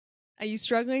Are you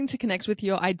struggling to connect with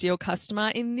your ideal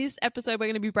customer? In this episode, we're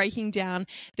going to be breaking down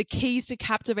the keys to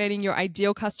captivating your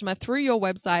ideal customer through your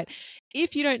website.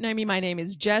 If you don't know me, my name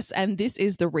is Jess, and this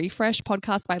is the Refresh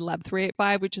podcast by Lab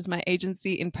 385, which is my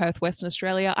agency in Perth, Western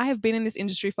Australia. I have been in this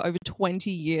industry for over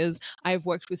 20 years. I have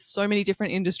worked with so many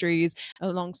different industries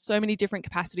along so many different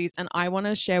capacities, and I want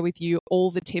to share with you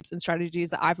all the tips and strategies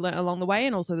that I've learned along the way,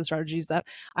 and also the strategies that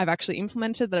I've actually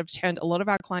implemented that have turned a lot of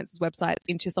our clients' websites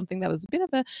into something that was a bit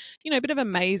of a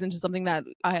maze, into something that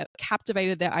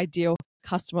captivated their ideal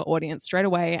customer audience straight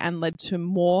away and led to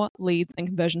more leads and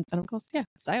conversions and, of course,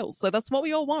 sales. So that's what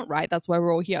we all want, right? That's why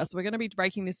we're all here. So we're going to be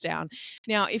breaking this down.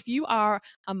 Now, if you are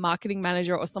a marketing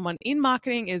manager or someone in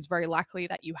marketing, it is very likely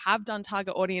that you have done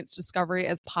target audience discovery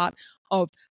as part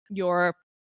of your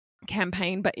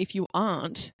campaign. But if you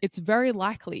aren't, it's very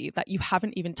likely that you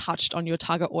haven't even touched on your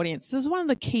target audience. This is one of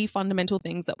the key fundamental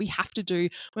things that we have to do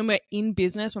when we're in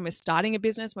business, when we're starting a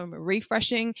business, when we're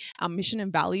refreshing our mission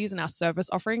and values and our service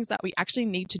offerings, that we actually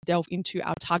need to delve into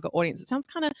our target audience. It sounds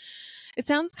kind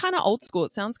of old school.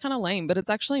 It sounds kind of lame, but it's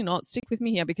actually not. Stick with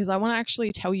me here because I want to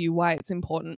actually tell you why it's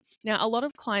important. Now, a lot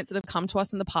of clients that have come to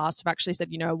us in the past have actually said,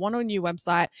 I want a new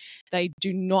website. They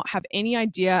do not have any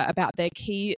idea about their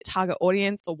key target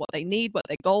audience or what they need, what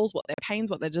their goals, what their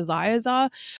pains, what their desires are,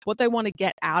 what they want to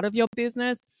get out of your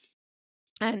business.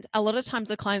 And a lot of times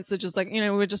the clients are just like,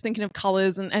 we're just thinking of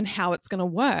colors and how it's going to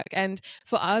work. And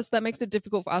for us, that makes it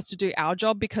difficult for us to do our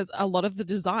job because a lot of the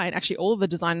design, actually all of the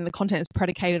design and the content is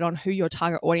predicated on who your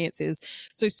target audience is.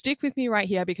 So stick with me right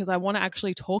here because I want to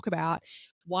actually talk about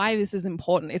why this is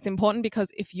important. It's important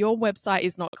because if your website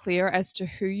is not clear as to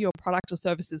who your product or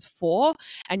service is for,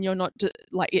 and you're not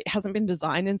it hasn't been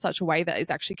designed in such a way that is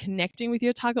actually connecting with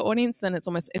your target audience, then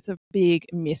it's a big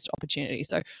missed opportunity.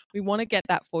 So we want to get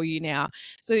that for you now.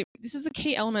 So this is the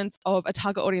key elements of a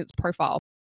target audience profile.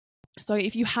 So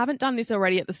if you haven't done this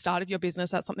already at the start of your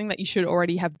business, that's something that you should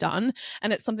already have done.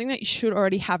 And it's something that you should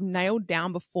already have nailed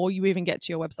down before you even get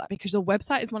to your website, because your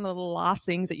website is one of the last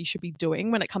things that you should be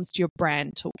doing when it comes to your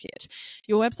brand toolkit.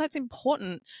 Your website's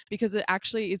important because it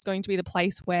actually is going to be the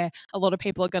place where a lot of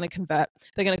people are going to convert.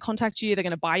 They're going to contact you. They're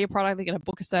going to buy your product. They're going to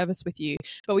book a service with you.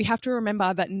 But we have to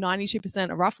remember that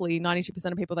roughly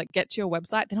 92% of people that get to your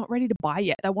website, they're not ready to buy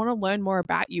yet. They want to learn more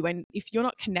about you. And if you're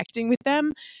not connecting with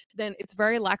them, then it's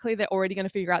very likely they're already going to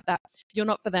figure out that you're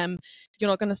not for them. You're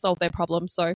not going to solve their problem.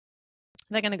 So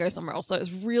they're going to go somewhere else. So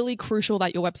it's really crucial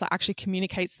that your website actually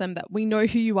communicates to them that we know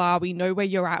who you are, we know where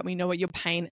you're at, we know what your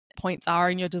pain points are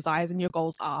and your desires and your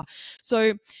goals are.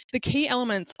 So the key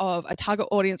elements of a target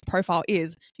audience profile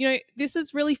is, this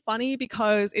is really funny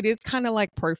because it is kind of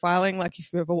like profiling, like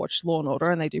if you ever watched Law and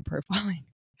Order and they do profiling.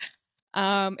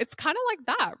 It's kind of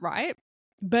like that, right?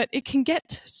 But it can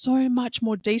get so much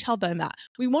more detailed than that.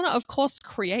 We want to, of course,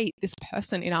 create this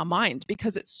person in our mind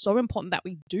because it's so important that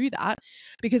we do that,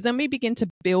 because then we begin to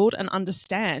build and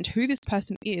understand who this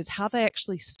person is, how they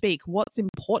actually speak, what's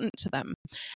important to them.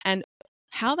 And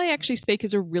how they actually speak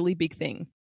is a really big thing.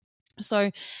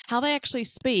 So how they actually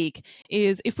speak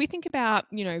is, if we think about,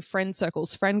 friend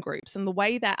circles, friend groups, and the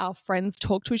way that our friends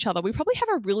talk to each other, we probably have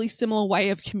a really similar way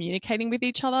of communicating with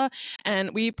each other.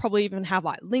 And we probably even have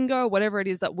like lingo, whatever it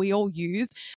is that we all use,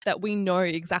 that we know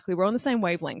exactly, we're on the same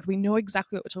wavelength. We know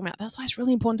exactly what we're talking about. That's why it's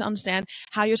really important to understand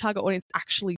how your target audience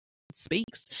actually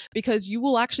speaks, because you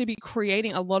will actually be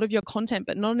creating a lot of your content,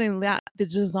 but not only that, the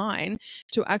design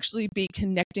to actually be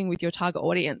connecting with your target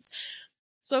audience.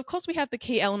 So, of course, we have the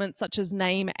key elements such as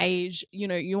name, age,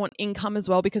 you want income as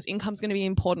well, because income is going to be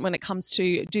important when it comes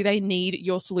to, do they need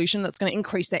your solution that's going to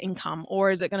increase their income, or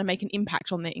is it going to make an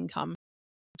impact on their income?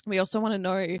 We also want to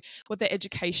know what their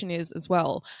education is as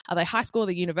well. Are they high school, are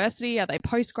they university, are they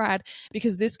postgrad?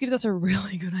 Because this gives us a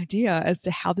really good idea as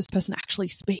to how this person actually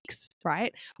speaks,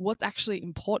 right? What's actually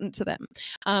important to them.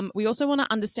 We also want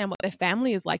to understand what their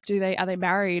family is like. Are they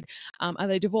married? Are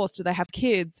they divorced? Do they have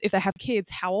kids? If they have kids,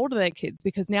 how old are their kids?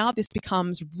 Because now this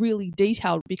becomes really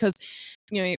detailed, because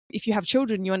if you have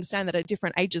children, you understand that at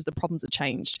different ages, the problems have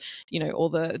changed, all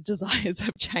the desires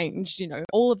have changed,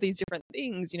 all of these different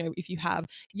things. If you have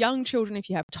young children, if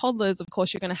you have toddlers, of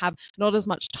course, you're going to have not as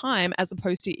much time as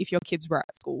opposed to if your kids were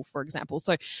at school, for example.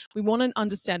 So we want to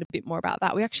understand a bit more about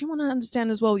that. We actually want to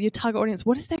understand as well your target audience.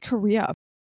 What is their career?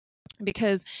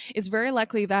 Because it's very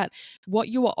likely that what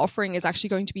you are offering is actually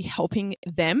going to be helping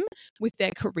them with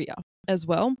their career as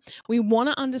well. We want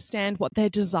to understand what their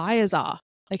desires are.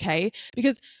 Okay,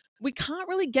 because we can't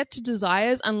really get to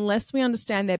desires unless we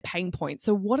understand their pain points.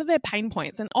 So what are their pain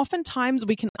points? And oftentimes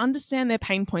we can understand their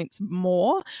pain points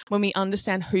more when we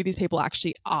understand who these people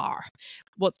actually are.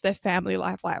 What's their family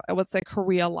life like? What's their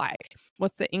career like?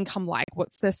 What's their income like?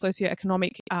 What's their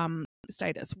socioeconomic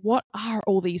status? What are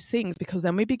all these things? Because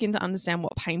then we begin to understand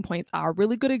what pain points are. A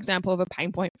really good example of a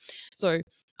pain point. So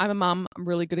I'm a mum, a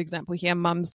really good example here.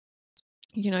 Mums,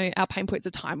 our pain points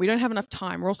are time. We don't have enough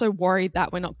time. We're also worried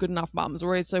that we're not good enough mums.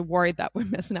 We're also worried that we're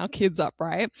messing our kids up,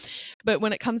 right? But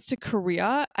when it comes to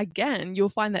career, again, you'll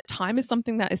find that time is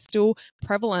something that is still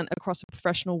prevalent across a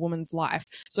professional woman's life.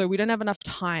 So we don't have enough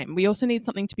time. We also need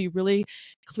something to be really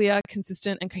clear,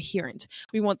 consistent, and coherent.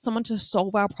 We want someone to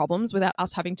solve our problems without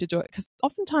us having to do it, because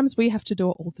oftentimes we have to do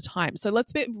it all the time. So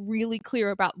let's be really clear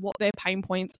about what their pain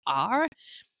points are,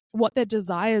 what their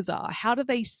desires are. How do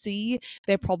they see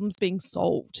their problems being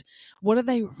solved? What do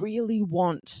they really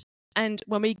want? And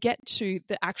when we get to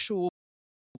the actual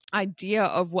idea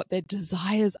of what their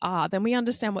desires are, then we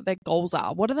understand what their goals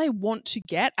are. What do they want to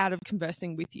get out of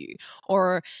conversing with you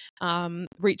or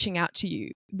reaching out to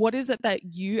you? What is it that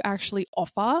you actually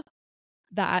offer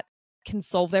that can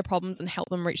solve their problems and help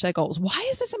them reach their goals? Why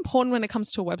is this important when it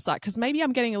comes to a website? Because maybe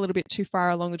I'm getting a little bit too far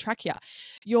along the track here.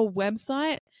 Your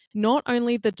website, not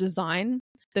only the design,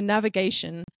 the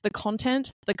navigation, the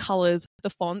content, the colors, the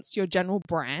fonts, your general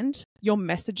brand, your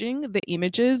messaging, the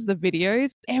images, the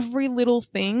videos, every little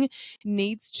thing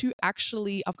needs to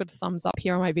actually, I've got a thumbs up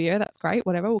here on my video. That's great.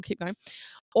 Whatever. We'll keep going.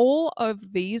 All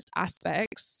of these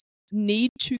aspects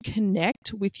need to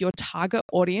connect with your target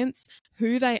audience,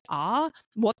 who they are,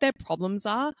 what their problems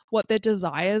are, what their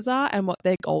desires are, and what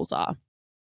their goals are.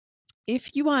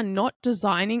 If you are not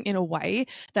designing in a way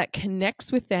that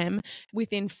connects with them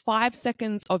within 5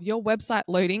 seconds of your website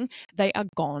loading, they are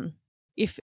gone.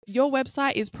 If your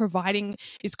website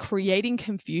is creating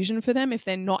confusion for them, if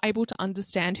they're not able to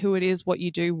understand who it is, what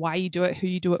you do, why you do it, who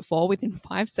you do it for within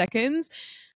 5 seconds,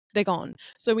 they're gone.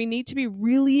 So we need to be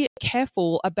really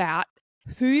careful about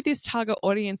who this target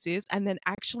audience is and then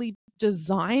actually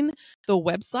design the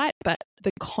website, but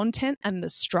the content and the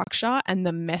structure and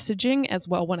the messaging as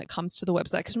well when it comes to the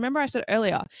website. Because remember I said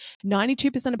earlier,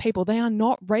 92% of people, they are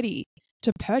not ready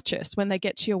to purchase when they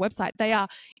get to your website. They are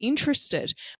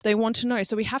interested. They want to know.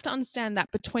 So we have to understand that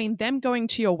between them going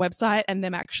to your website and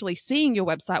them actually seeing your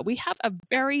website, we have a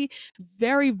very,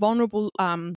 very vulnerable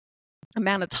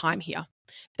amount of time here.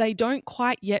 They don't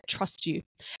quite yet trust you,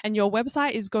 and your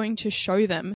website is going to show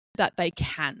them that they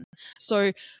can.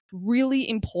 So really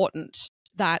important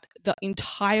that the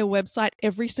entire website,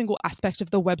 every single aspect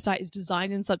of the website is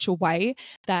designed in such a way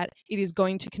that it is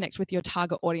going to connect with your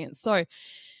target audience. So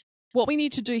what we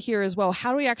need to do here as well,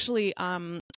 how do we actually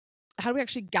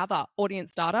gather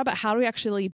audience data, but how do we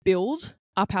actually build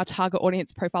up our target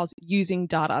audience profiles using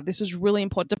data? This is really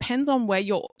important. Depends on where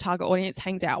your target audience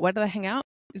hangs out. Where do they hang out?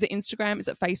 Is it Instagram? Is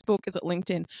it Facebook? Is it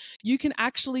LinkedIn? You can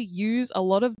actually use a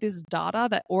lot of this data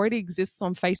that already exists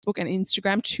on Facebook and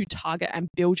Instagram to target and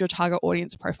build your target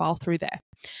audience profile through there.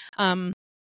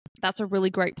 That's a really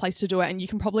great place to do it. And you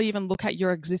can probably even look at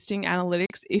your existing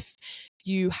analytics. If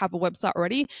you have a website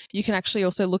already, you can actually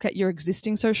also look at your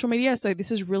existing social media. So this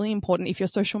is really important if your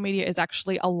social media is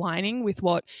actually aligning with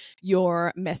what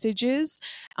your message is.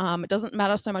 It doesn't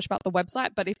matter so much about the website,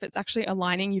 but if it's actually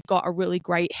aligning, you've got a really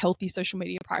great, healthy social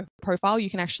media profile,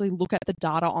 you can actually look at the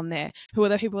data on there. Who are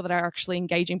the people that are actually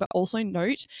engaging? But also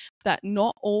note that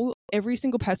every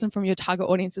single person from your target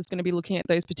audience is going to be looking at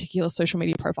those particular social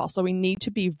media profiles. So we need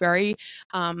to be we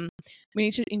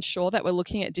need to ensure that we're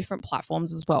looking at different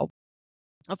platforms as well.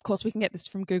 Of course, we can get this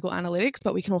from Google Analytics,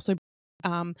 but we can also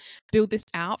build this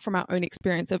out from our own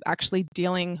experience of actually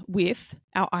dealing with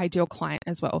our ideal client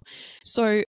as well.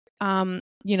 So,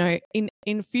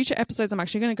 in future episodes, I'm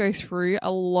actually going to go through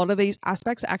a lot of these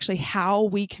aspects, actually how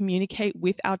we communicate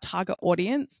with our target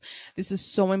audience. This is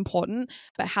so important,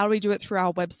 but how do we do it through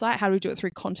our website? How do we do it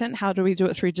through content? How do we do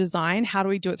it through design? How do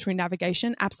we do it through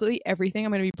navigation? Absolutely everything.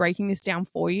 I'm going to be breaking this down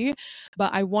for you,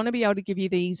 but I want to be able to give you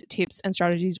these tips and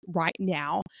strategies right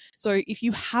now. So if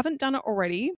you haven't done it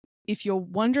already, if you're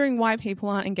wondering why people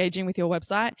aren't engaging with your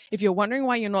website, if you're wondering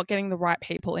why you're not getting the right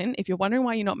people in, if you're wondering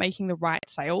why you're not making the right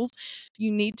sales,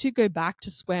 you need to go back to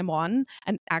square one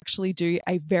and actually do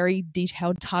a very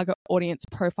detailed target audience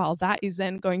profile. That is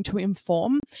then going to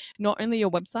inform not only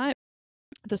your website,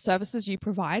 the services you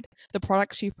provide, the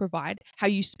products you provide, how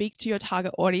you speak to your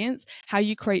target audience, how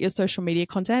you create your social media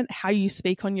content, how you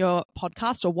speak on your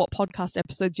podcast or what podcast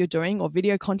episodes you're doing or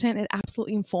video content. It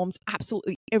absolutely informs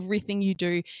absolutely everything you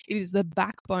do. It is the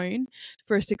backbone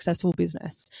for a successful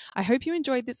business. I hope you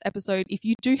enjoyed this episode. If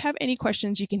you do have any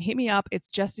questions, you can hit me up.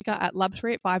 It's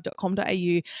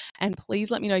jessica@love385.com.au. And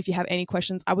please let me know if you have any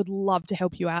questions. I would love to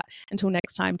help you out. Until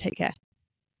next time, take care.